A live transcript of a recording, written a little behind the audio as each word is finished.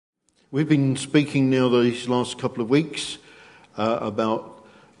We've been speaking now these last couple of weeks about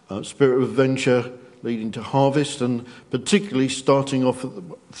Spirit of Adventure leading to harvest, and particularly starting off at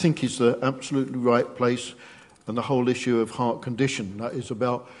I think is the absolutely right place, and the whole issue of heart condition. That is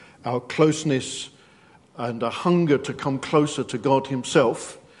about our closeness and a hunger to come closer to God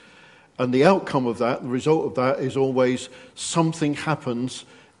himself. And the outcome of that, the result of that, is always something happens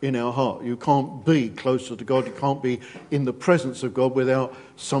in our heart. You can't be closer to God, you can't be in the presence of God without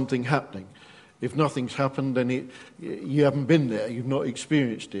something happening. If nothing's happened, then you haven't been there, you've not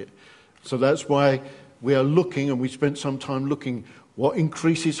experienced it. So that's why we are looking, and we spent some time looking, what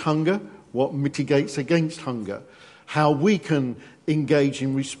increases hunger, what mitigates against hunger, how we can engage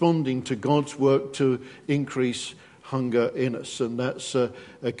in responding to God's work to increase hunger in us, and that's a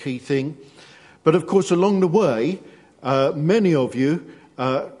key thing. But of course, along the way, many of you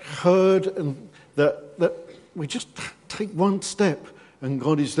heard that we just take one step and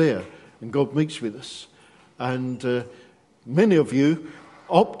God is there and God meets with us. And many of you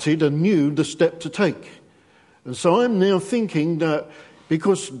opted and knew the step to take. And so I'm now thinking that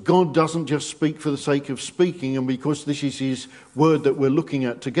because God doesn't just speak for the sake of speaking, and because this is his word that we're looking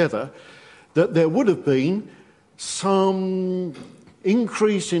at together, that there would have been some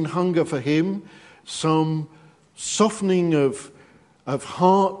increase in hunger for him, some softening of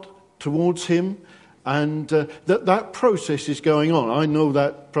heart towards him, and that process is going on. I know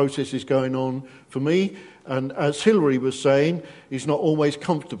that process is going on for me, and as Hilary was saying, it's not always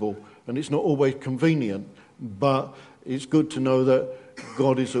comfortable and it's not always convenient, but it's good to know that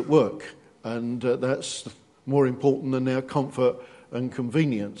God is at work, and that's more important than our comfort and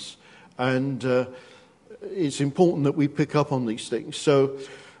convenience. And it's important that we pick up on these things. So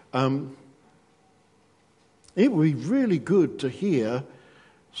it would be really good to hear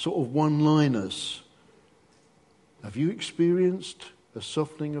sort of one-liners. Have you experienced a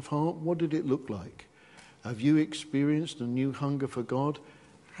softening of heart? What did it look like? Have you experienced a new hunger for God?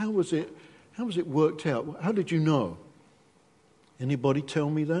 How was it worked out? How did you know? Anybody tell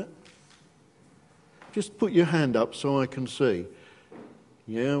me that? Just put your hand up so I can see.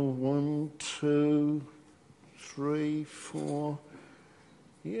 Yeah, 1, 2, 3, 4.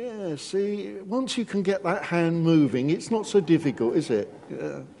 Yeah, see, once you can get that hand moving, it's not so difficult, is it?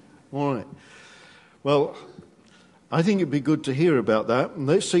 Yeah. All right. Well, I think it'd be good to hear about that, and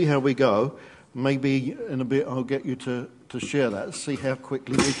let's see how we go. Maybe in a bit I'll get you to share that, see how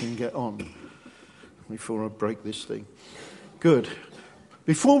quickly we can get on before I break this thing. Good.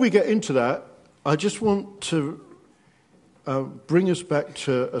 Before we get into that, I just want to bring us back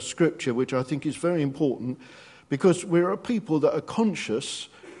to a scripture which I think is very important, because we're a people that are conscious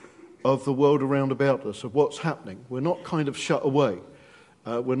of the world around about us, of what's happening. We're not kind of shut away.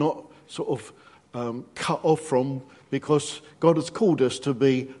 We're not sort of cut off from, because God has called us to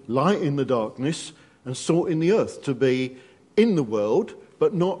be light in the darkness and salt in the earth, to be in the world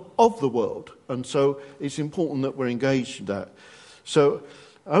but not of the world. And so it's important that we're engaged in that. So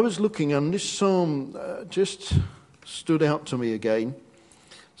I was looking, and this psalm just stood out to me again.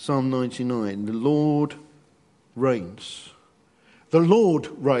 Psalm 99, the Lord reigns. The Lord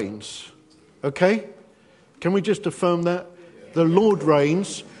reigns. Okay? Can we just affirm that? The Lord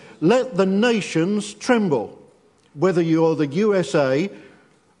reigns. Let the nations tremble. Whether you are the USA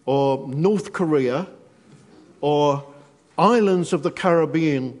or North Korea or islands of the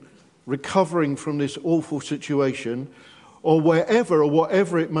Caribbean recovering from this awful situation, or wherever or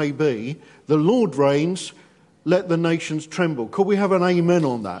whatever it may be, the Lord reigns. Let the nations tremble. Could we have an amen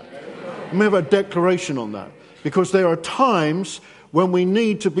on that? Can we have a declaration on that? Because there are times when we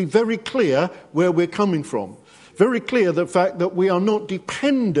need to be very clear where we're coming from. Very clear the fact that we are not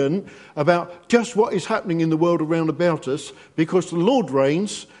dependent about just what is happening in the world around about us, because the Lord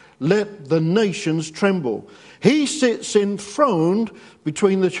reigns. Let the nations tremble. He sits enthroned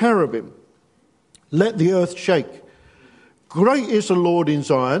between the cherubim. Let the earth shake. Great is the Lord in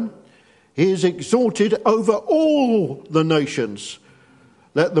Zion. He is exalted over all the nations.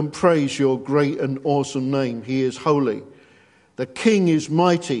 Let them praise your great and awesome name. He is holy. The King is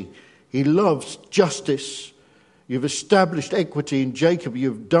mighty. He loves justice. You've established equity in Jacob.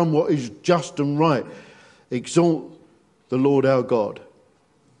 You've done what is just and right. Exalt the Lord our God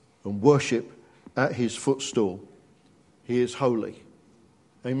and worship at his footstool. He is holy.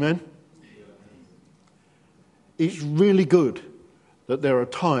 Amen? It's really good that there are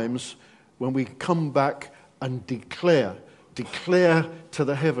times when we come back and declare to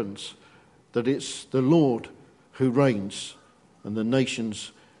the heavens that it's the Lord who reigns, and the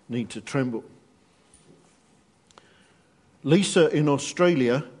nations need to tremble. Lisa in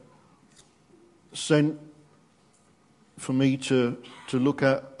Australia sent for me to look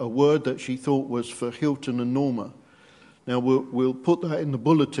at a word that she thought was for Hilton and Norma. Now we'll put that in the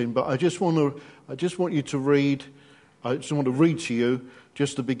bulletin, but I just want you to read. I just want to read to you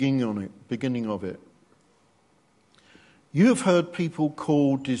just the beginning of it. You have heard people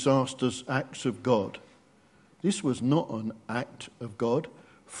call disasters acts of God. This was not an act of God,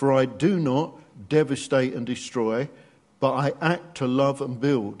 for I do not devastate and destroy, but I act to love and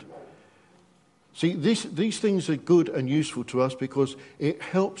build. See, these things are good and useful to us because it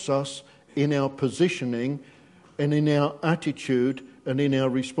helps us in our positioning and in our attitude and in our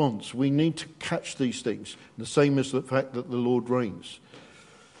response. We need to catch these things, the same as the fact that the Lord reigns.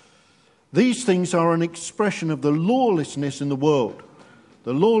 These things are an expression of the lawlessness in the world,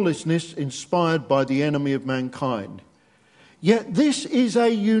 the lawlessness inspired by the enemy of mankind. Yet this is a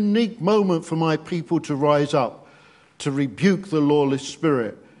unique moment for my people to rise up, to rebuke the lawless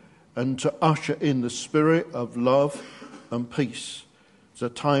spirit, and to usher in the spirit of love and peace. It's a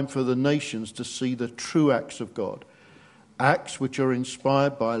time for the nations to see the true acts of God, acts which are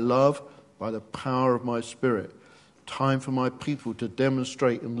inspired by love, by the power of my spirit. Time for my people to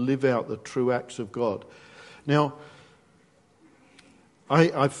demonstrate and live out the true acts of God. Now,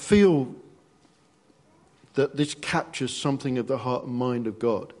 I feel that this captures something of the heart and mind of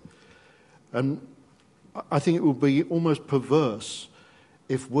God. And I think it would be almost perverse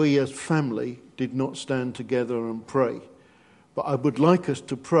if we as family did not stand together and pray. But I would like us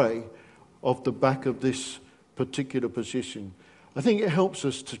to pray off the back of this particular position. I think it helps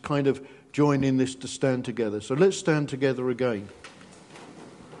us to kind of join in this, to stand together. So let's stand together again.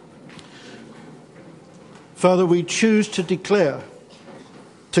 Father, we choose to declare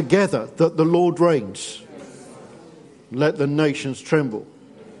together that the Lord reigns. Let the nations tremble.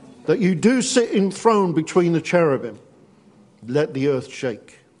 That you do sit enthroned between the cherubim. Let the earth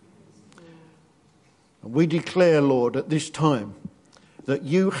shake. And we declare, Lord, at this time that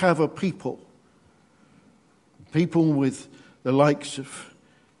you have a people with the likes of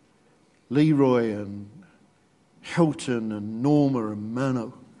Leroy and Hilton and Norma and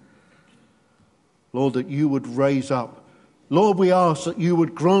Mano. Lord, that you would raise up. Lord, we ask that you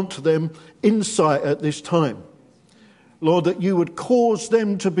would grant to them insight at this time. Lord, that you would cause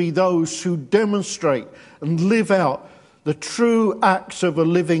them to be those who demonstrate and live out the true acts of a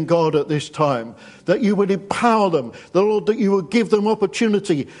living God at this time. That you would empower them. Lord, that you would give them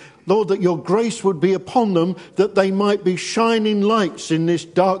opportunity. Lord, that your grace would be upon them, that they might be shining lights in this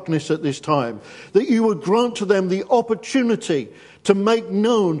darkness at this time. That you would grant to them the opportunity to make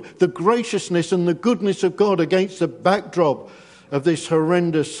known the graciousness and the goodness of God against the backdrop of this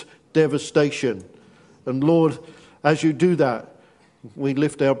horrendous devastation. And Lord, as you do that, we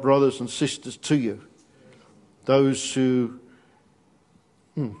lift our brothers and sisters to you. Those who,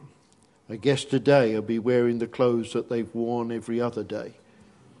 I guess today, will be wearing the clothes that they've worn every other day.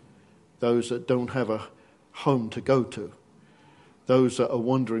 Those that don't have a home to go to. Those that are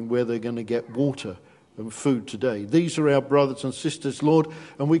wondering where they're going to get water and food today. These are our brothers and sisters, Lord,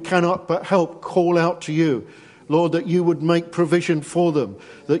 and we cannot but help call out to you, Lord, that you would make provision for them,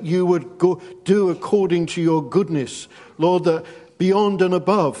 that you would do according to your goodness, Lord, that beyond and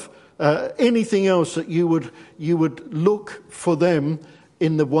above anything else, that you would look for them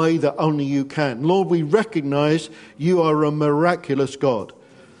in the way that only you can. Lord, we recognize you are a miraculous God.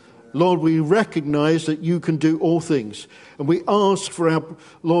 Lord, we recognize that you can do all things. And we ask for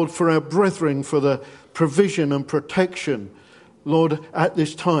our brethren, for the provision and protection, Lord, at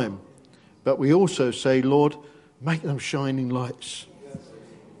this time. But we also say, Lord, make them shining lights.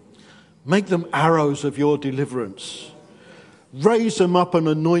 Make them arrows of your deliverance. Raise them up and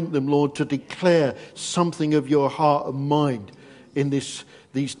anoint them, Lord, to declare something of your heart and mind in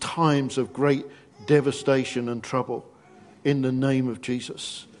these times of great devastation and trouble. In the name of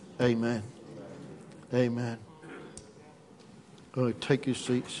Jesus. Amen. Amen. All right, take your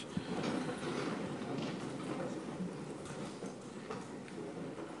seats.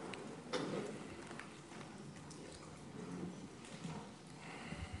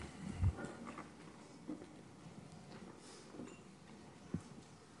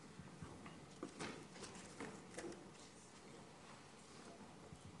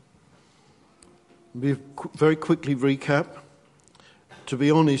 We very quickly recap. To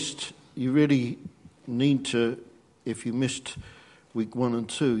be honest, you really need to, if you missed week 1 and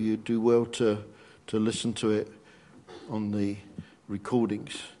 2, you do well to listen to it on the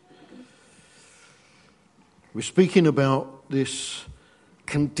recordings. We're speaking about this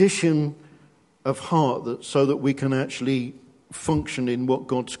condition of heart so that we can actually function in what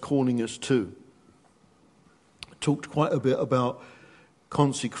God's calling us to. I talked quite a bit about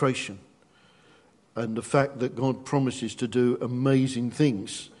consecration. and the fact that God promises to do amazing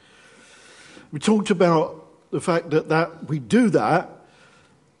things. We talked about the fact that we do that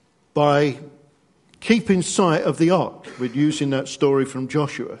by keeping sight of the ark. We're using that story from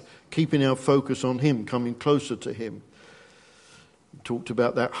Joshua, keeping our focus on him, coming closer to him. We talked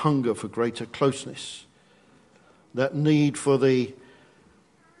about that hunger for greater closeness, that need for the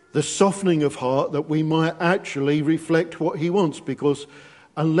softening of heart that we might actually reflect what he wants, because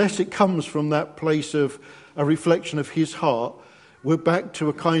unless it comes from that place of a reflection of his heart, we're back to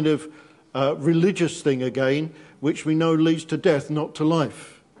a kind of religious thing again, which we know leads to death, not to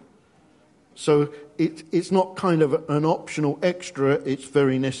life. So it's not kind of an optional extra, it's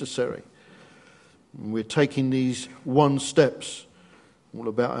very necessary. And we're taking these one steps, all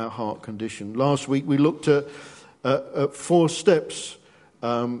about our heart condition. Last week we looked at 4 steps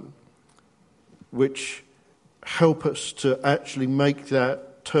which help us to actually make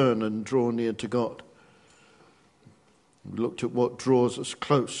that turn and draw near to God. We looked at what draws us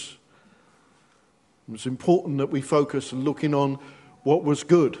close. It's important that we focus on looking on what was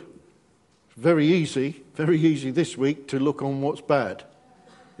good. It's very easy this week to look on what's bad.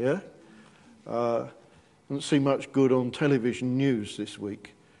 Yeah? Don't see much good on television news this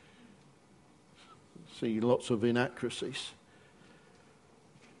week. See lots of inaccuracies.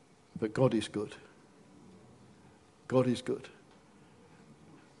 But God is good. God is good.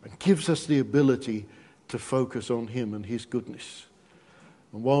 And gives us the ability to focus on him and his goodness.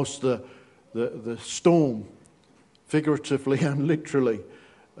 And whilst the storm, figuratively and literally,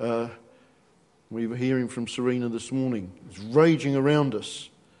 we were hearing from Serena this morning, is raging around us,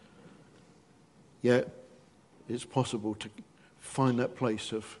 yet it's possible to find that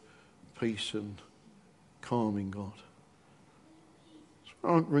place of peace and calm in God. It's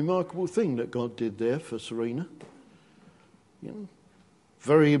a remarkable thing that God did there for Serena. You know,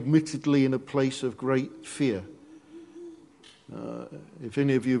 very admittedly in a place of great fear. If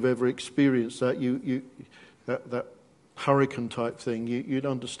any of you have ever experienced that, that hurricane type thing, you'd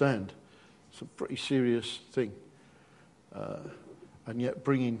understand. It's a pretty serious thing. And yet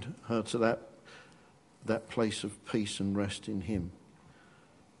bringing her to that place of peace and rest in him.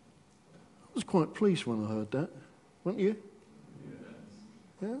 I was quite pleased when I heard that, weren't you?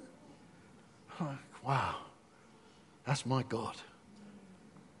 Yeah? Like, wow, that's my God.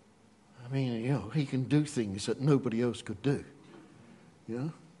 I mean, you know, he can do things that nobody else could do. You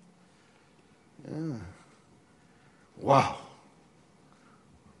know? Yeah. Wow.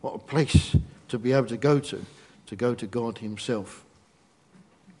 What a place to be able to go to God himself.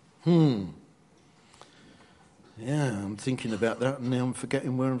 Yeah, I'm thinking about that and now I'm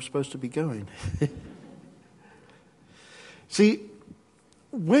forgetting where I'm supposed to be going. See,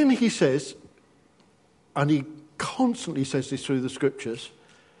 when he says, and he constantly says this through the scriptures,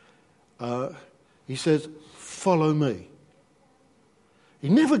 he says, follow me. He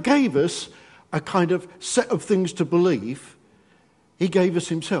never gave us a kind of set of things to believe. He gave us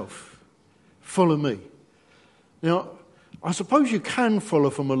himself. Follow me. Now, I suppose you can follow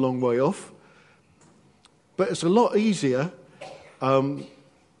from a long way off, but it's a lot easier. I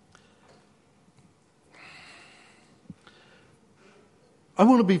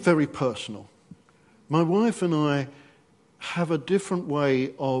want to be very personal. My wife and I have a different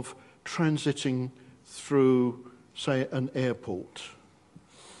way of transiting through, say, an airport.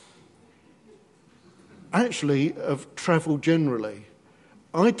 Actually, of travel generally.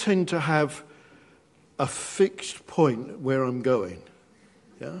 I tend to have a fixed point where I'm going.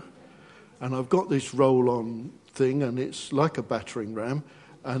 Yeah? And I've got this roll-on thing, and it's like a battering ram.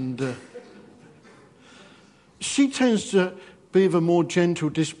 And she tends to be of a more gentle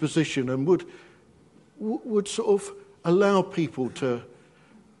disposition and would sort of allow people to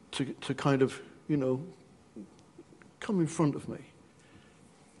kind of, you know, come in front of me.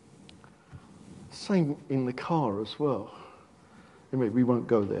 Same in the car as well. Anyway, we won't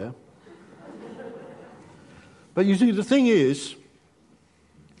go there. But you see, the thing is,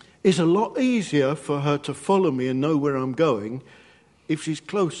 it's a lot easier for her to follow me and know where I'm going if she's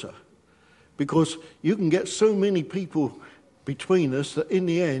closer. Because you can get so many people between us that in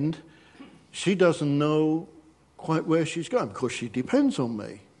the end, she doesn't know quite where she's going because she depends on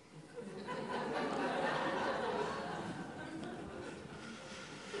me.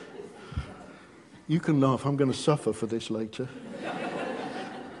 You can laugh, I'm going to suffer for this later.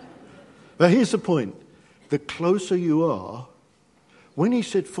 But here's the point. The closer you are, when he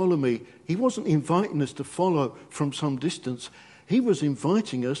said follow me, he wasn't inviting us to follow from some distance. He was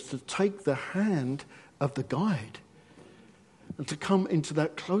inviting us to take the hand of the guide and to come into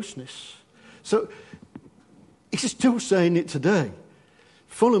that closeness. So he's still saying it today.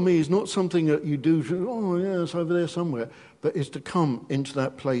 Follow me is not something that you do, oh yeah, it's over there somewhere, but is to come into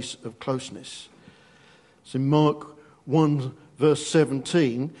that place of closeness. So in Mark 1 verse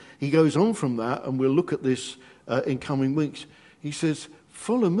 17, he goes on from that, and we'll look at this in coming weeks. He says,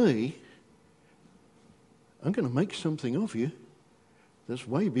 follow me, I'm going to make something of you that's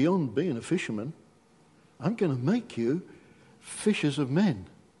way beyond being a fisherman. I'm going to make you fishers of men.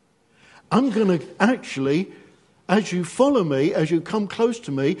 I'm going to actually, as you follow me, as you come close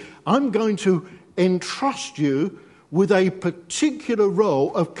to me, I'm going to entrust you with a particular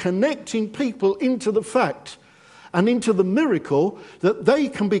role of connecting people into the fact and into the miracle that they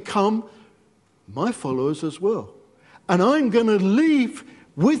can become my followers as well. And I'm going to leave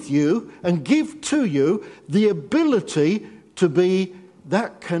with you and give to you the ability to be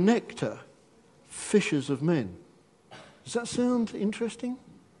that connector, fishers of men. Does that sound interesting?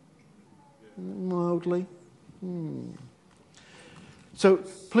 Mildly? So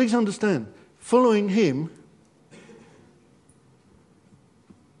please understand, following him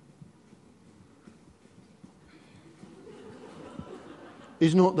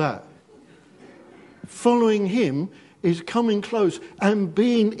is not that. Following him is coming close and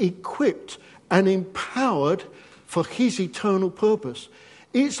being equipped and empowered for his eternal purpose.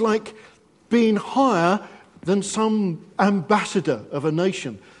 It's like being higher than some ambassador of a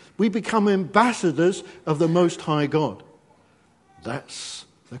nation. We become ambassadors of the Most High God. That's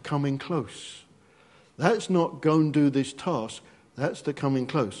the coming close. That's not go and do this task. That's the coming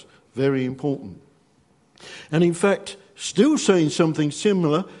close. Very important. And in fact, still saying something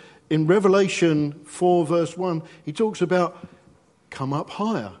similar, in Revelation 4 verse 1, he talks about come up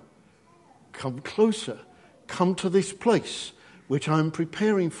higher, come closer, come to this place which I'm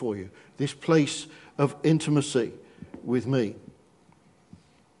preparing for you, this place of intimacy with me.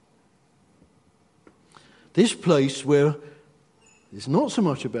 This place where it's not so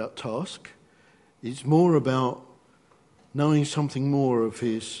much about task, it's more about knowing something more of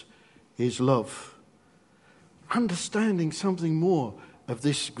his love, understanding something more of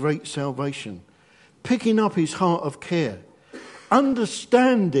this great salvation, picking up his heart of care,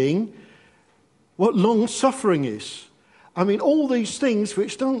 understanding what long-suffering is. I mean, all these things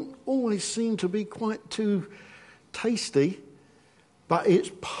which don't always seem to be quite too tasty, but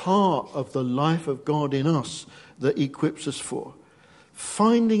it's part of the life of God in us that equips us for.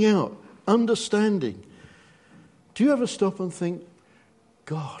 Finding out, understanding. Do you ever stop and think,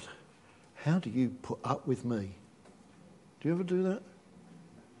 God, how do you put up with me? Do you ever do that?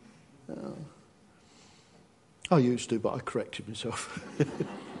 I used to, but I corrected myself.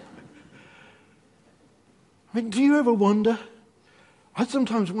 I mean, do you ever wonder? I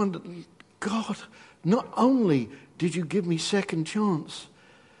sometimes wonder, God, not only did you give me second chance,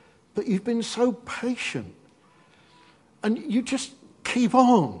 but you've been so patient. And you just keep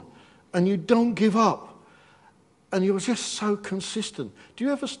on, and you don't give up. And you're just so consistent. Do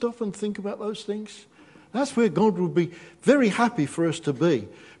you ever stop and think about those things? That's where God would be very happy for us to be,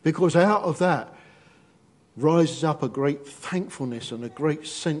 because out of that rises up a great thankfulness and a great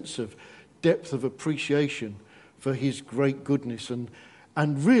sense of depth of appreciation for his great goodness and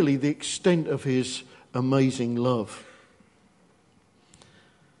really the extent of his amazing love.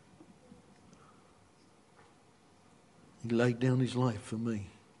 He laid down his life for me.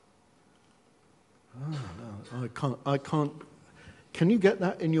 Oh, no, I can't. Can you get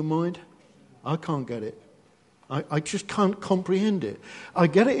that in your mind? I can't get it. I just can't comprehend it. I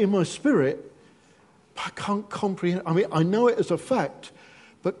get it in my spirit, but I can't comprehend. I mean, I know it as a fact,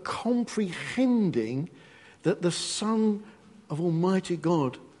 but comprehending that the Son of Almighty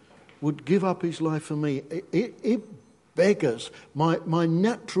God would give up his life for me, it beggars. My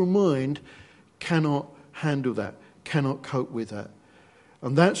natural mind cannot handle that, cannot cope with that.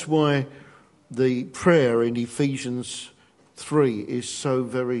 And that's why the prayer in Ephesians 3 is so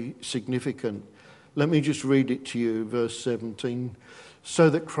very significant. Let me just read it to you, verse 17. So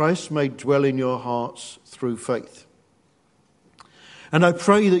that Christ may dwell in your hearts through faith. And I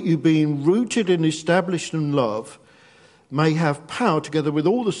pray that you, being rooted and established in love, may have power together with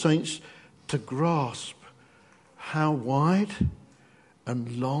all the saints to grasp how wide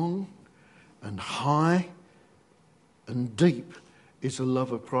and long and high and deep is the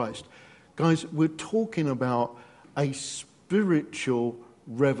love of Christ. Guys, we're talking about a spiritual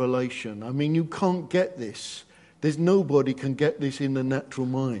revelation. I mean, you can't get this. There's nobody can get this in the natural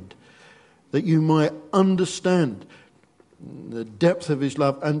mind. That you might understand the depth of his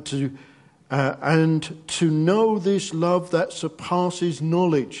love and to know this love that surpasses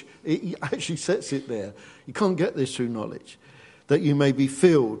knowledge. It actually sets it there. You can't get this through knowledge. That you may be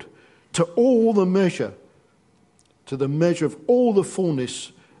filled to all the measure to the measure of all the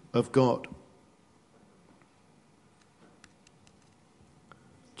fullness of God.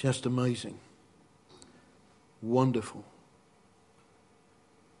 Just amazing. Wonderful.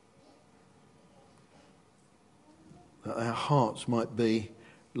 That our hearts might be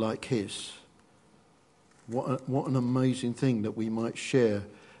like his. What an amazing thing that we might share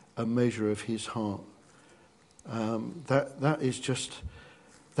a measure of his heart.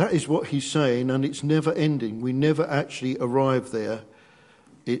 That is what he's saying, and it's never ending. We never actually arrive there.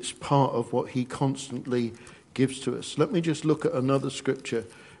 It's part of what he constantly gives to us. Let me just look at another scripture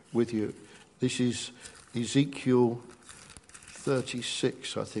with you. This is Ezekiel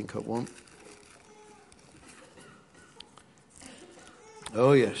 36, I think I want.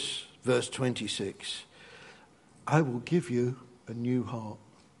 Oh yes, verse 26. I will give you a new heart.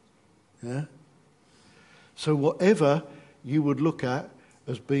 Yeah? So whatever you would look at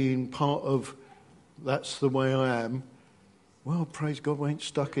as being part of that's the way I am, well, praise God, we ain't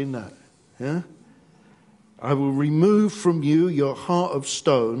stuck in that. Yeah? I will remove from you your heart of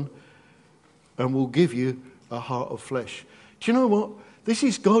stone and will give you a heart of flesh. Do you know what? This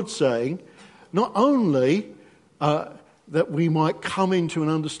is God saying, not only that we might come into an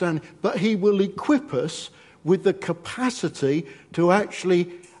understanding, but he will equip us with the capacity to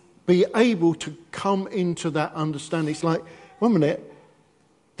actually be able to come into that understanding. It's like, 1 minute,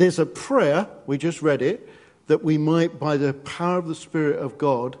 there's a prayer, we just read it, that we might, by the power of the Spirit of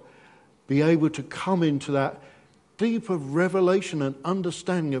God, be able to come into that deeper revelation and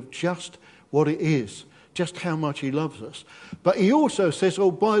understanding of just what it is, just how much he loves us. But he also says,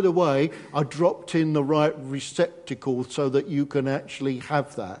 oh, by the way, I dropped in the right receptacle so that you can actually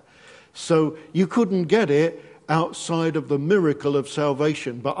have that. So you couldn't get it outside of the miracle of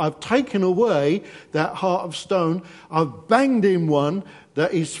salvation. But I've taken away that heart of stone. I've banged in one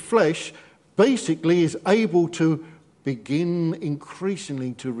that is flesh, basically is able to begin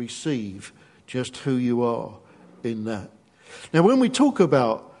increasingly to receive just who you are in that. Now, when we talk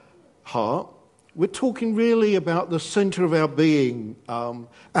about heart, we're talking really about the centre of our being,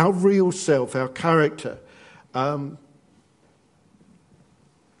 our real self, our character.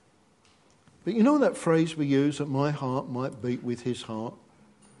 But you know that phrase we use, that my heart might beat with his heart?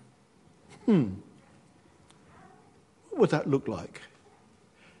 What would that look like?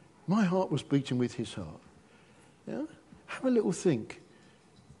 My heart was beating with his heart. Yeah? Have a little think.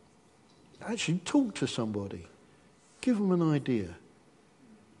 Actually, talk to somebody. Give them an idea.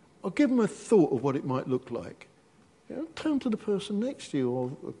 Or give them a thought of what it might look like. You know, turn to the person next to you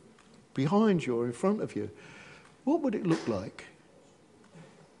or behind you or in front of you. What would it look like?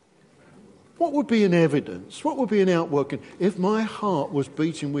 What would be an evidence? What would be an outworking? If my heart was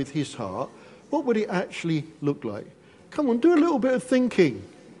beating with his heart, what would it actually look like? Come on, do a little bit of thinking.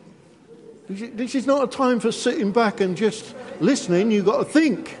 This is not a time for sitting back and just listening. You've got to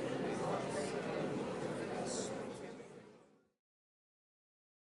think.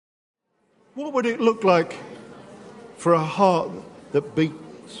 What would it look like for a heart that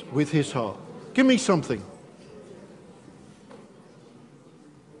beats with his heart? Give me something.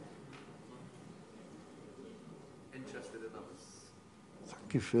 Interested in others.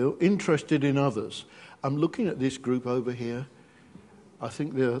 Thank you, Phil. Interested in others. I'm looking at this group over here. I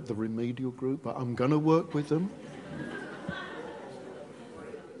think they're the remedial group, but I'm going to work with them. I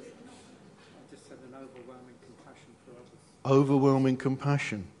just said an overwhelming compassion for others. Overwhelming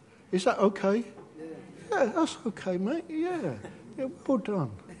compassion. Is that okay? Yeah. Yeah, that's okay, mate. Yeah, well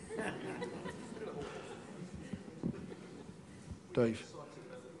done. Dave.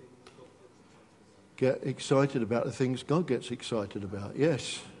 Get excited about the things God gets excited about.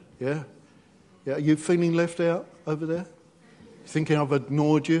 Yes. Yeah. Yeah. Are you feeling left out over there? Thinking I've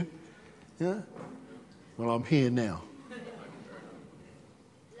ignored you? Yeah? Well, I'm here now.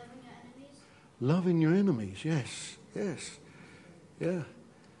 Loving your enemies, yes. Yes. Yeah. I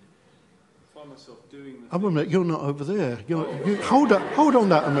find myself doing a minute, you're not over there. Hold on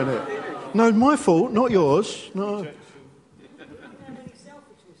that a minute. No, my fault, not yours. No.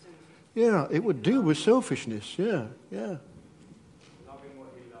 Yeah, it would deal with selfishness. Yeah.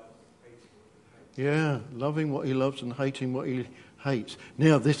 Yeah, loving what he loves and hating what he hates.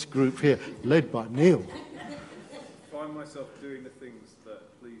 Now this group here, led by Neil. Find myself doing the things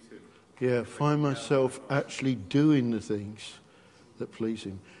that please him. Yeah, find myself actually doing the things that please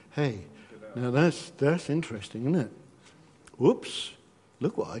him. Hey, now that's interesting, isn't it? Whoops,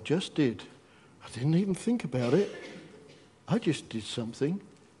 look what I just did. I didn't even think about it. I just did something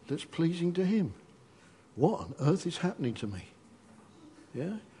that's pleasing to him. What on earth is happening to me?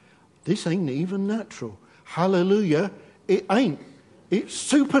 Yeah? This ain't even natural. Hallelujah. It ain't. It's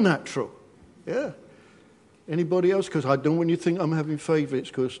supernatural. Yeah. Anybody else? Because I don't want you to think I'm having favourites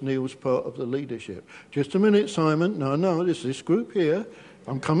because Neil's part of the leadership. Just a minute, Simon. No, this group here.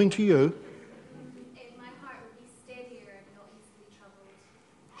 I'm coming to you. My heart would be steadier and not easily troubled.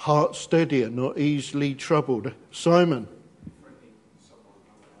 Heart steadier, not easily troubled. Simon.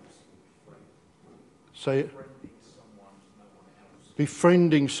 Say it.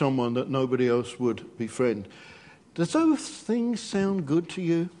 Befriending someone that nobody else would befriend. Does those things sound good to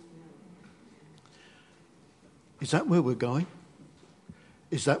you? Is that where we're going?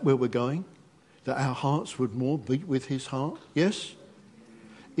 Is that where we're going? That our hearts would more beat with his heart? Yes?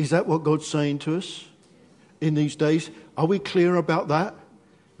 Is that what God's saying to us in these days? Are we clear about that?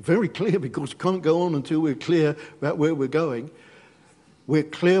 Very clear, because we can't go on until we're clear about where we're going. We're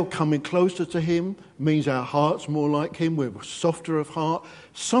clear, coming closer to him means our heart's more like him. We're softer of heart.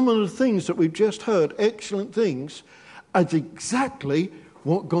 Some of the things that we've just heard, excellent things, are exactly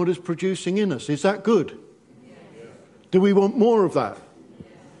what God is producing in us. Is that good? Yes. Do we want more of that? Yes.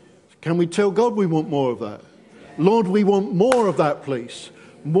 Can we tell God we want more of that? Yes. Lord, we want more of that, please.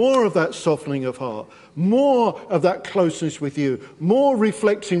 More of that softening of heart. More of that closeness with you. More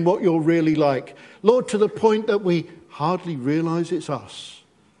reflecting what you're really like. Lord, to the point that we hardly realise it's us.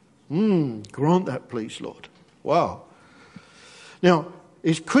 Grant that, please, Lord. Wow. Now,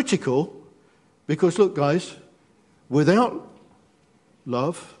 it's critical because, look, guys, without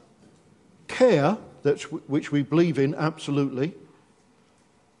love, care, which we believe in absolutely,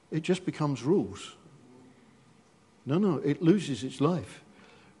 it just becomes rules. No, it loses its life.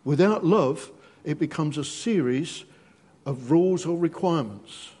 Without love, it becomes a series of rules or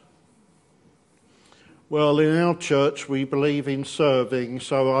requirements. Well, in our church, we believe in serving,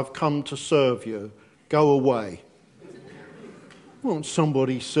 so I've come to serve you. Go away. I want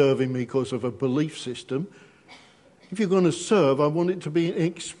somebody serving me because of a belief system. If you're going to serve, I want it to be an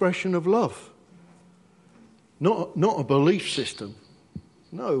expression of love. Not a belief system.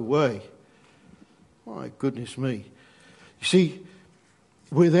 No way. My goodness me. You see,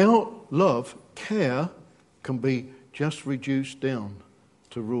 without love, care can be just reduced down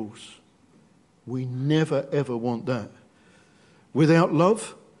to rules. We never, ever want that. Without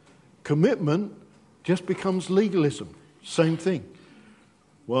love, commitment just becomes legalism. Same thing.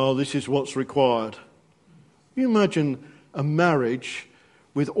 Well, this is what's required. You imagine a marriage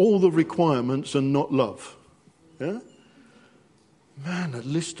with all the requirements and not love. Yeah? Man, a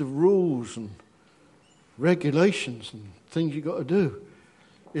list of rules and regulations and things you've got to do.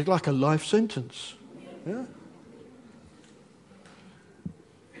 It's like a life sentence. Yeah?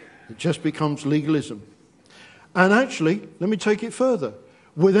 It just becomes legalism. And actually, let me take it further.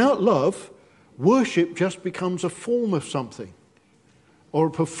 Without love, worship just becomes a form of something or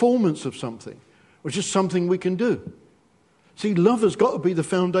a performance of something, which is something we can do. See, love has got to be the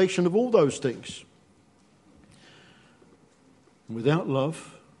foundation of all those things. Without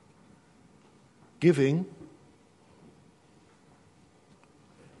love, giving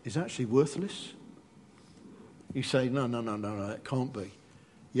is actually worthless. You say, no, it can't be.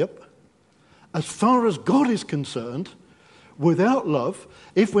 Yep. As far as God is concerned, without love,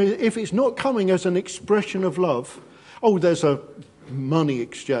 if it's not coming as an expression of love, there's a money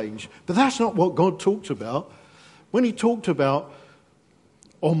exchange. But that's not what God talked about. When he talked about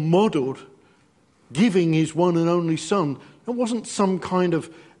or modelled giving his one and only son, it wasn't some kind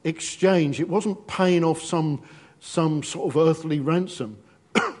of exchange. It wasn't paying off some sort of earthly ransom.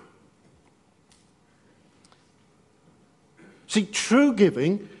 See, true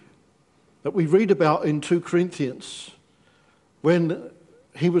giving that we read about in 2 Corinthians, when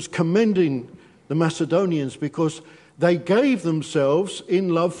he was commending the Macedonians because they gave themselves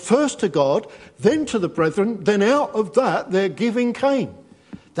in love first to God, then to the brethren, then out of that their giving came.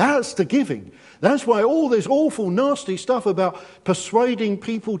 That's the giving. That's why all this awful, nasty stuff about persuading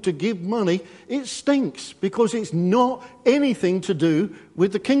people to give money, it stinks because it's not anything to do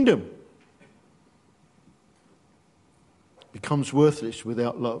with the kingdom. Becomes worthless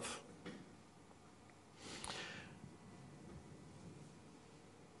without love.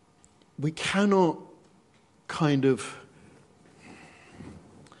 We cannot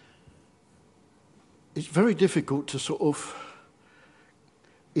it's very difficult to sort of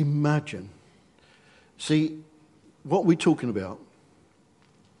imagine. See, what we're talking about,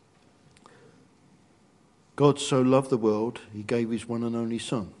 God so loved the world, he gave his one and only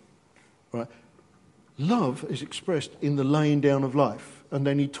son. Right? Love is expressed in the laying down of life, and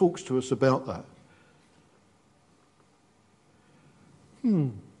then he talks to us about that.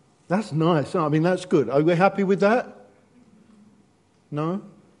 That's nice. I mean, that's good. Are we happy with that? No?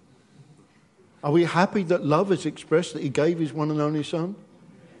 Are we happy that love is expressed, that he gave his one and only son?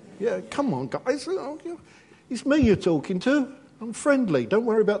 Yeah, come on, guys. It's me you're talking to. I'm friendly. Don't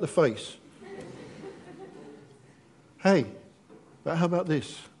worry about the face. Hey, but how about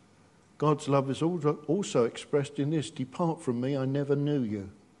this? God's love is also expressed in this. Depart from me, I never knew you.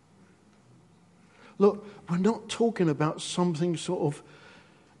 Look, we're not talking about something sort of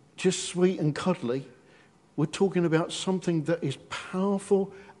just sweet and cuddly. We're talking about something that is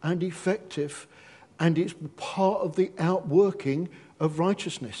powerful and effective, and it's part of the outworking of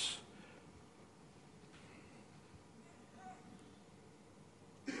righteousness.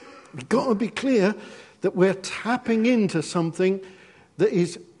 We've got to be clear that we're tapping into something that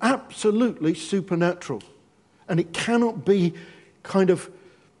is absolutely supernatural. And it cannot be kind of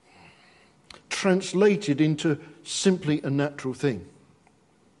translated into simply a natural thing.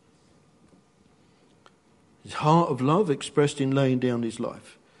 His heart of love expressed in laying down his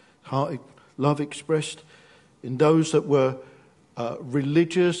life. Heart of love expressed in those that were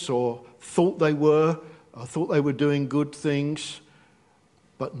religious or thought they were doing good things,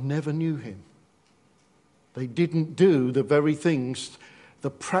 but never knew him. They didn't do the very things, the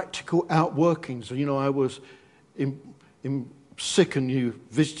practical outworkings. You know, I was sick and you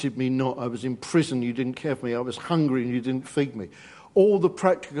visited me not. I was in prison, you didn't care for me. I was hungry and you didn't feed me. All the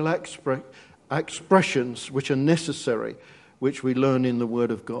practical expressions which are necessary, which we learn in the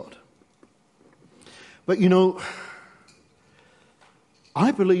Word of God. But you know, I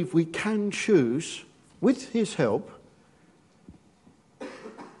believe we can choose, with his help,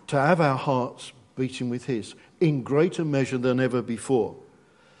 to have our hearts beating with his in greater measure than ever before.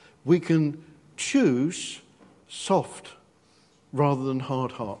 We can choose soft rather than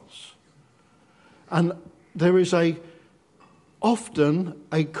hard hearts. And there is often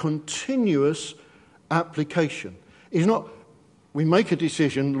a continuous application. It's not, we make a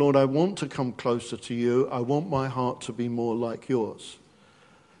decision, Lord, I want to come closer to you. I want my heart to be more like yours.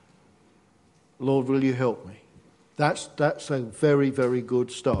 Lord, will you help me? That's a very, very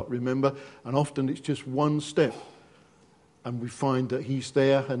good start, remember? And often it's just one step. And we find that he's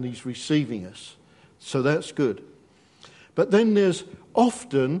there and he's receiving us. So that's good. But then there's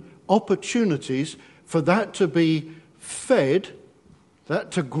often opportunities for that to be fed, that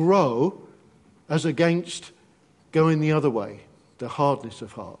to grow, as against going the other way, the hardness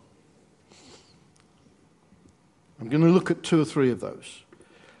of heart. I'm going to look at 2 or 3 of those.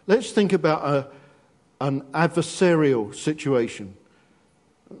 Let's think about an adversarial situation.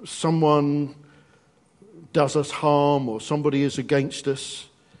 Someone does us harm or somebody is against us.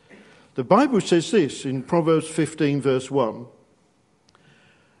 The Bible says this in Proverbs 15 verse 1.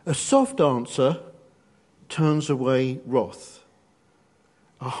 A soft answer turns away wrath.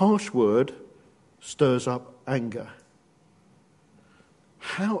 A harsh word stirs up anger.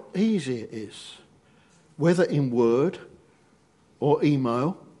 How easy it is, whether in word or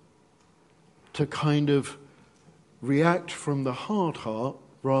email, to kind of react from the hard heart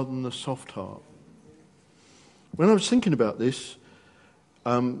rather than the soft heart. When I was thinking about this,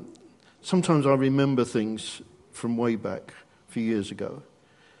 sometimes I remember things from way back, a few years ago.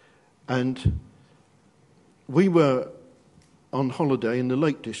 And we were on holiday in the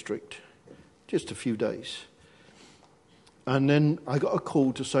Lake District, just a few days. And then I got a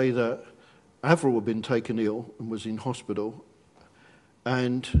call to say that Avril had been taken ill and was in hospital.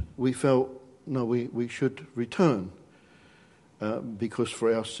 And we felt, no, we should return. Because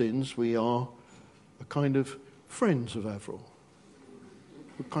for our sins, we are a kind of friends of Avril.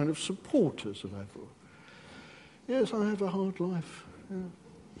 We're kind of supporters of Avril. Yes, I have a hard life. Yeah.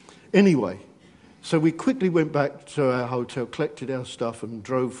 Anyway, so we quickly went back to our hotel, collected our stuff and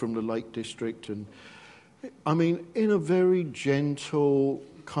drove from the Lake District. And I mean, in a very gentle,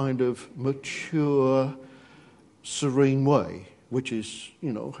 kind of mature, serene way, which is,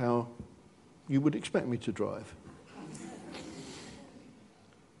 you know, how you would expect me to drive.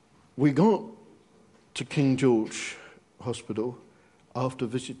 We got to King George Hospital after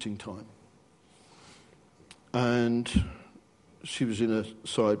visiting time. And she was in a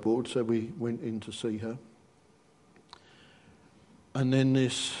sideboard, so we went in to see her. And then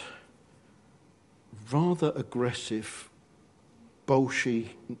this rather aggressive, bolshy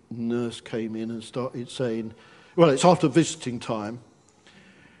nurse came in and started saying, well, it's after visiting time.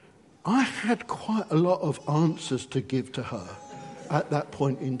 I had quite a lot of answers to give to her at that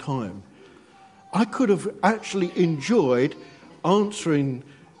point in time. I could have actually enjoyed answering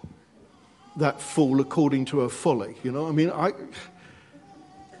that fool according to her folly, you know. I mean, I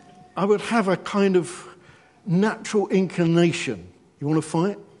would have a kind of natural inclination. You want to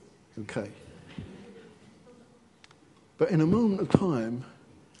fight? Okay. But in a moment of time,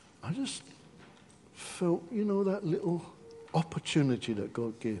 I just felt, you know, that little opportunity that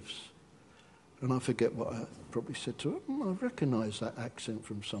God gives. And I forget what I probably said to her. I recognise that accent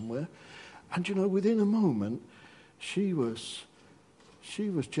from somewhere. And, within a moment, she was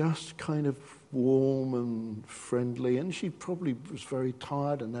just kind of warm and friendly, and she probably was very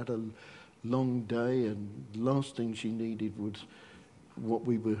tired and had a long day, and the last thing she needed was what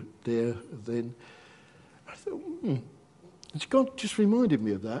we were there then. I thought, And God just reminded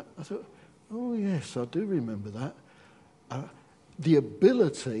me of that. I thought, oh yes, I do remember that. The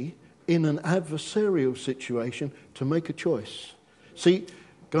ability in an adversarial situation to make a choice. See,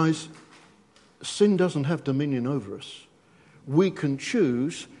 guys, sin doesn't have dominion over us. We can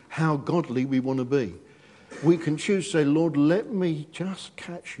choose how godly we want to be. We can choose to say, Lord, let me just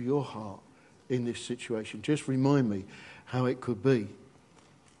catch your heart in this situation. Just remind me how it could be.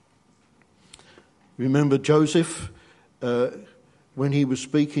 Remember Joseph, when he was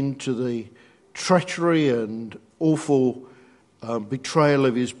speaking to the treachery and awful betrayal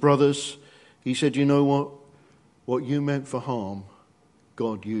of his brothers, he said, you know what? What you meant for harm,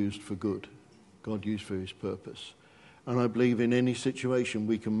 God used for good. God used for his purpose. And I believe in any situation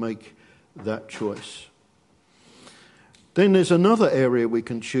we can make that choice. Then there's another area we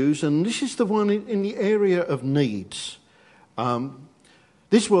can choose, and this is the one in the area of needs.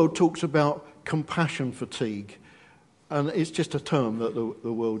 This world talks about compassion fatigue, and it's just a term that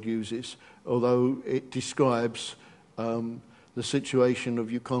the world uses, although it describes the situation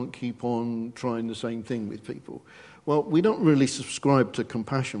of you can't keep on trying the same thing with people. Well, we don't really subscribe to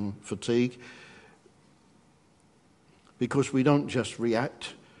compassion fatigue, because we don't just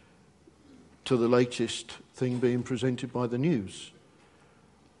react to the latest thing being presented by the news.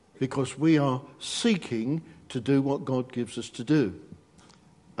 Because we are seeking to do what God gives us to do.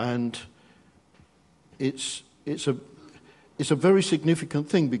 And it's a very significant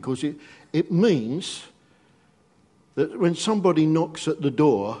thing, because it means that when somebody knocks at the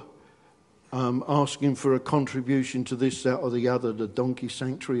door asking for a contribution to this, that or the other, the donkey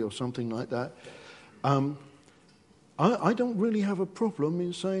sanctuary or something like that, I don't really have a problem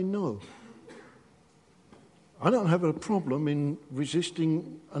in saying no. I don't have a problem in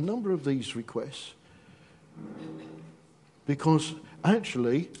resisting a number of these requests, because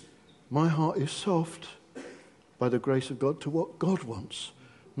actually my heart is soft by the grace of God to what God wants,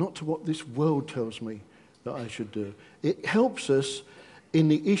 not to what this world tells me that I should do. It helps us in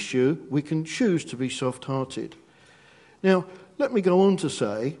the issue. We can choose to be soft-hearted. Now, let me go on to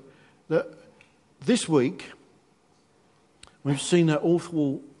say that this week we've seen that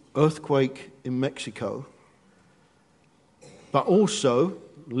awful earthquake in Mexico, but also,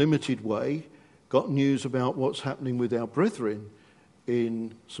 limited way, got news about what's happening with our brethren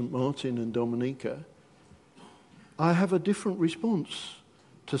in St. Martin and Dominica. I have a different response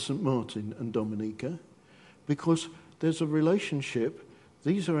to St. Martin and Dominica, because there's a relationship.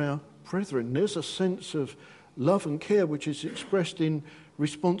 These are our brethren. There's a sense of love and care which is expressed in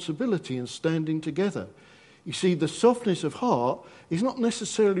responsibility and standing together. You see, the softness of heart is not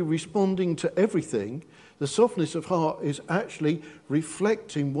necessarily responding to everything. The softness of heart is actually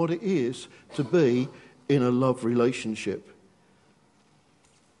reflecting what it is to be in a love relationship.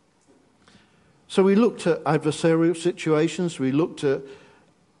 So we looked at adversarial situations, we looked at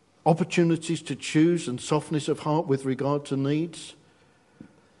opportunities to choose and softness of heart with regard to needs.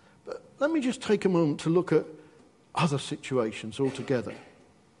 But let me just take a moment to look at other situations altogether.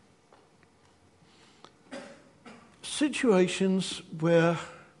 Situations where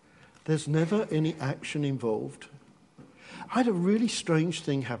there's never any action involved. I had a really strange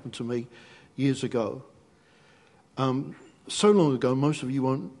thing happen to me years ago. So long ago, most of you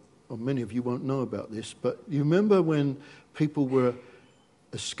won't, or many of you won't know about this, but you remember when people were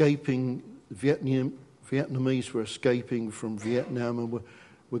escaping, Vietnamese were escaping from Vietnam and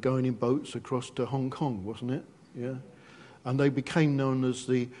were going in boats across to Hong Kong, wasn't it? Yeah. And they became known as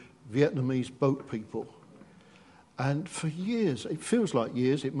the Vietnamese boat people. And for years, it feels like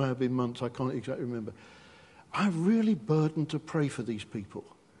years, it may have been months, I can't exactly remember, I really burdened to pray for these people.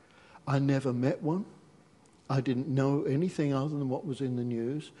 I never met one. I didn't know anything other than what was in the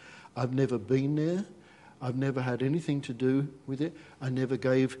news. I've never been there. I've never had anything to do with it. I never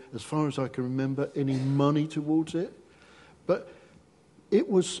gave, as far as I can remember, any money towards it. But it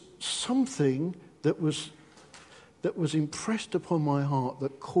was something that was impressed upon my heart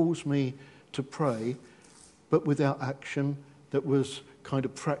that caused me to pray, but without action that was kind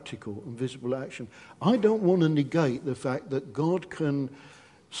of practical and visible action. I don't want to negate the fact that God can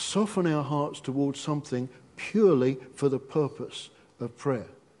soften our hearts towards something purely for the purpose of prayer.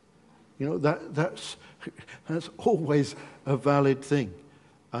 You know, that's always a valid thing.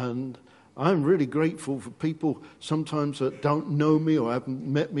 And I'm really grateful for people sometimes that don't know me or haven't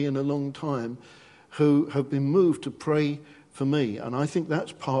met me in a long time who have been moved to pray for me. And I think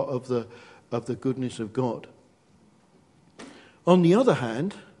that's part of the goodness of God. On the other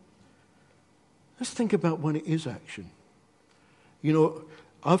hand, let's think about when it is action. You know,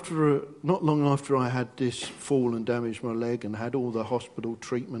 not long after I had this fall and damaged my leg and had all the hospital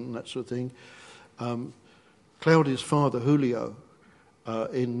treatment and that sort of thing, Claudia's father, Julio,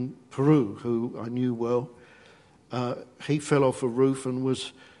 in Peru, who I knew well, he fell off a roof and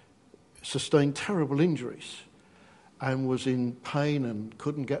sustained terrible injuries and was in pain and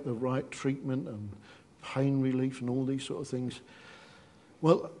couldn't get the right treatment and pain relief and all these sort of things.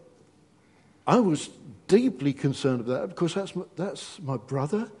 Well, I was deeply concerned about that because that's my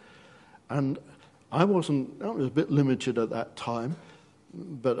brother, and I was a bit limited at that time,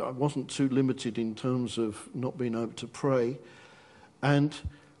 but I wasn't too limited in terms of not being able to pray. And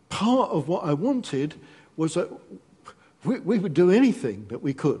part of what I wanted was that we would do anything that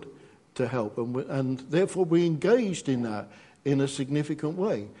we could to help, and therefore we engaged in that in a significant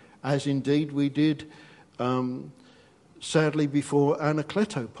way, as indeed we did sadly before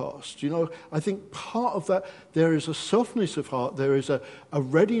Anacleto passed. You know, I think part of that, there is a softness of heart, there is a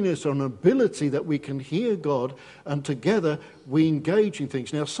readiness, an ability that we can hear God, and together we engage in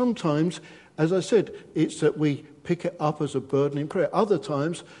things. Now sometimes, as I said, it's that we pick it up as a burden in prayer. Other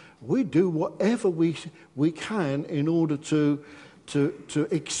times we do whatever we can in order to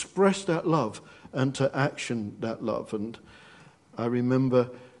express that love and to action that love. And I remember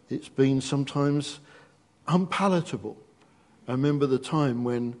it's been sometimes unpalatable. I remember the time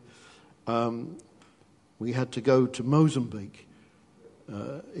when we had to go to Mozambique.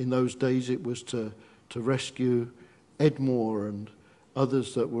 In those days it was to rescue Edmore and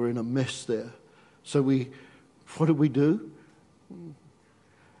others that were in a mess there. So what do we do?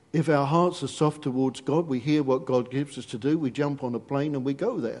 If our hearts are soft towards God, we hear what God gives us to do, we jump on a plane and we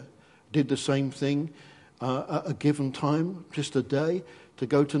go there. Did the same thing at a given time, just a day, to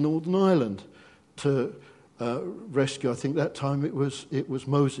go to Northern Ireland to rescue. I think that time it was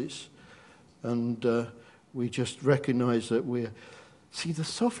Moses. And we just recognize that see, the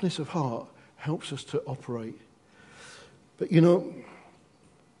softness of heart helps us to operate. But you know,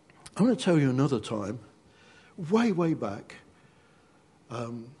 I'm going to tell you another time, way, way back.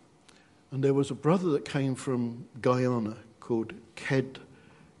 And there was a brother that came from Guyana called Ked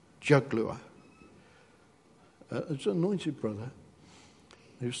Juglua. It's an anointed brother.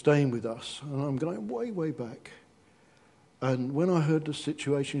 He was staying with us. And I'm going way, way back. And when I heard the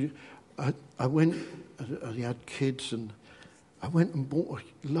situation, I went, he had kids, and I went and bought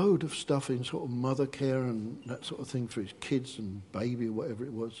a load of stuff in sort of mother care and that sort of thing for his kids and baby or whatever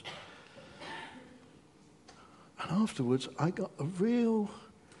it was. And afterwards, I got a real...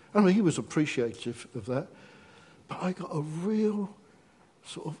 I mean, he was appreciative of that, but I got a real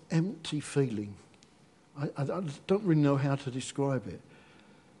sort of empty feeling. I don't really know how to describe it.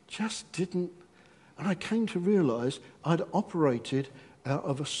 Just didn't... And I came to realise I'd operated out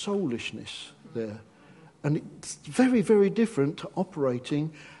of a soulishness there. And it's very, very different to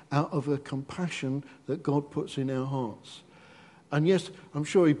operating out of a compassion that God puts in our hearts. And yes, I'm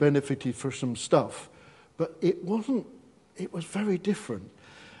sure he benefited from some stuff, but it was very different.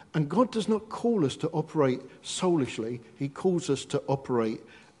 And God does not call us to operate soulishly. He calls us to operate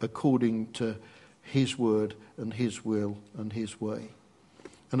according to his word and his will and his way.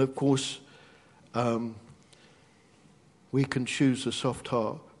 And of course, we can choose a soft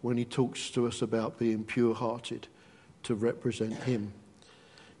heart when he talks to us about being pure-hearted to represent him.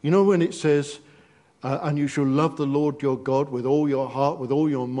 You know when it says, and you shall love the Lord your God with all your heart, with all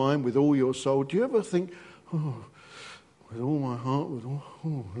your mind, with all your soul. Do you ever think, with all my heart,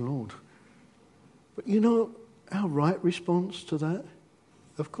 oh, Lord. But you know our right response to that?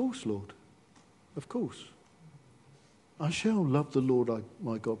 Of course, Lord. Of course. I shall love the Lord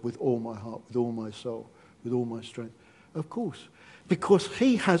my God with all my heart, with all my soul, with all my strength. Of course. Because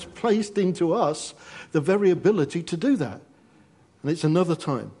he has placed into us the very ability to do that. And it's another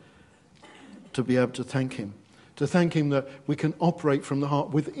time to be able to thank him. To thank him that we can operate from the heart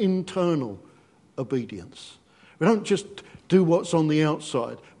with internal obedience. We don't just do what's on the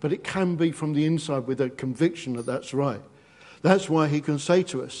outside, but it can be from the inside with a conviction that that's right. That's why he can say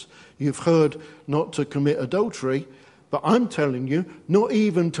to us, you've heard not to commit adultery, but I'm telling you not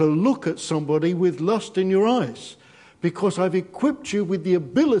even to look at somebody with lust in your eyes, because I've equipped you with the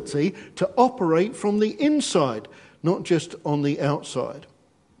ability to operate from the inside, not just on the outside.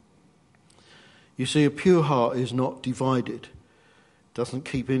 You see, a pure heart is not divided, doesn't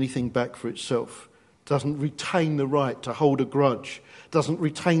keep anything back for itself, doesn't retain the right to hold a grudge, doesn't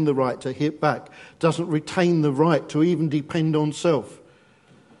retain the right to hit back, doesn't retain the right to even depend on self,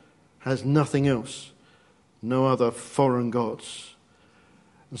 has nothing else, no other foreign gods.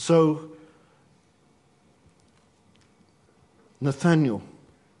 And so, Nathaniel,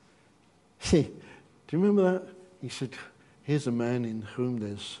 do you remember that? He said, here's a man in whom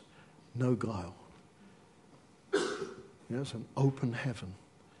there's no guile. It's an open heaven.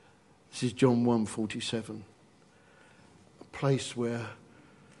 This is John 1:47. A place where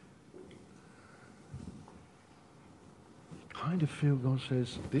you kind of feel God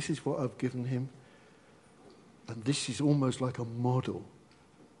says, this is what I've given him. And this is almost like a model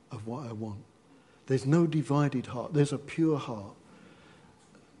of what I want. There's no divided heart. There's a pure heart.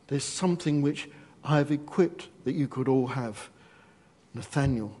 There's something which I have equipped that you could all have.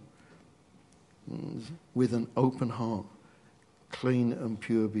 Nathaniel, with an open heart, clean and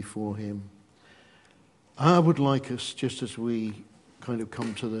pure before him. I would like us, just as we kind of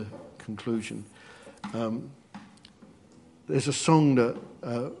come to the conclusion, there's a song that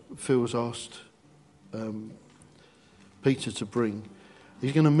Phil's asked Peter to bring.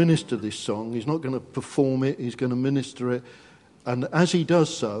 He's going to minister this song. He's not going to perform it. He's going to minister it. And as he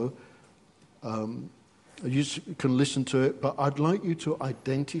does so, you can listen to it, but I'd like you to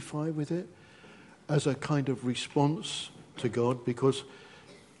identify with it as a kind of response to God, because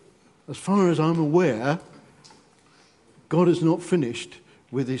as far as I'm aware, God is not finished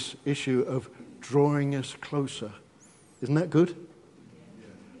with this issue of drawing us closer. Isn't that good?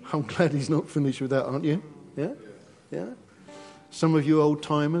 I'm glad he's not finished with that, aren't you? Yeah? Yeah? Some of you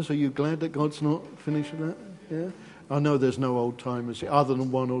old-timers, are you glad that God's not finished with that? Yeah? I know there's no old-timers, other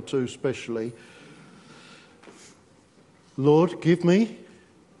than one or two especially. Lord, give me,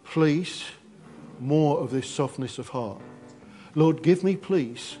 please, more of this softness of heart. Lord, give me,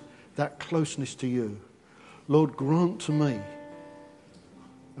 please, that closeness to you. Lord, grant to me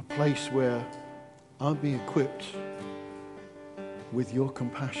a place where I'll be equipped with your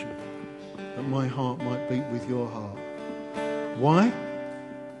compassion, that my heart might beat with your heart. Why?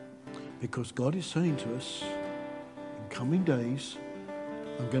 Because God is saying to us, in coming days,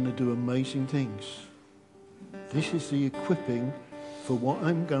 I'm going to do amazing things. This is the equipping for what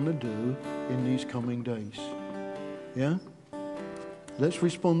I'm going to do in these coming days. Yeah? Let's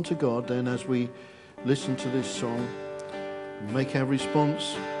respond to God then as we listen to this song. Make our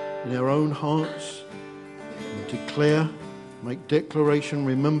response in our own hearts. And declare, make declaration.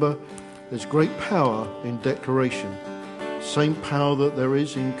 Remember, there's great power in declaration. Same power that there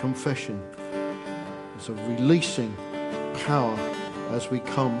is in confession. There's a releasing power as we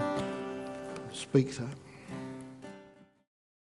come. Speak that.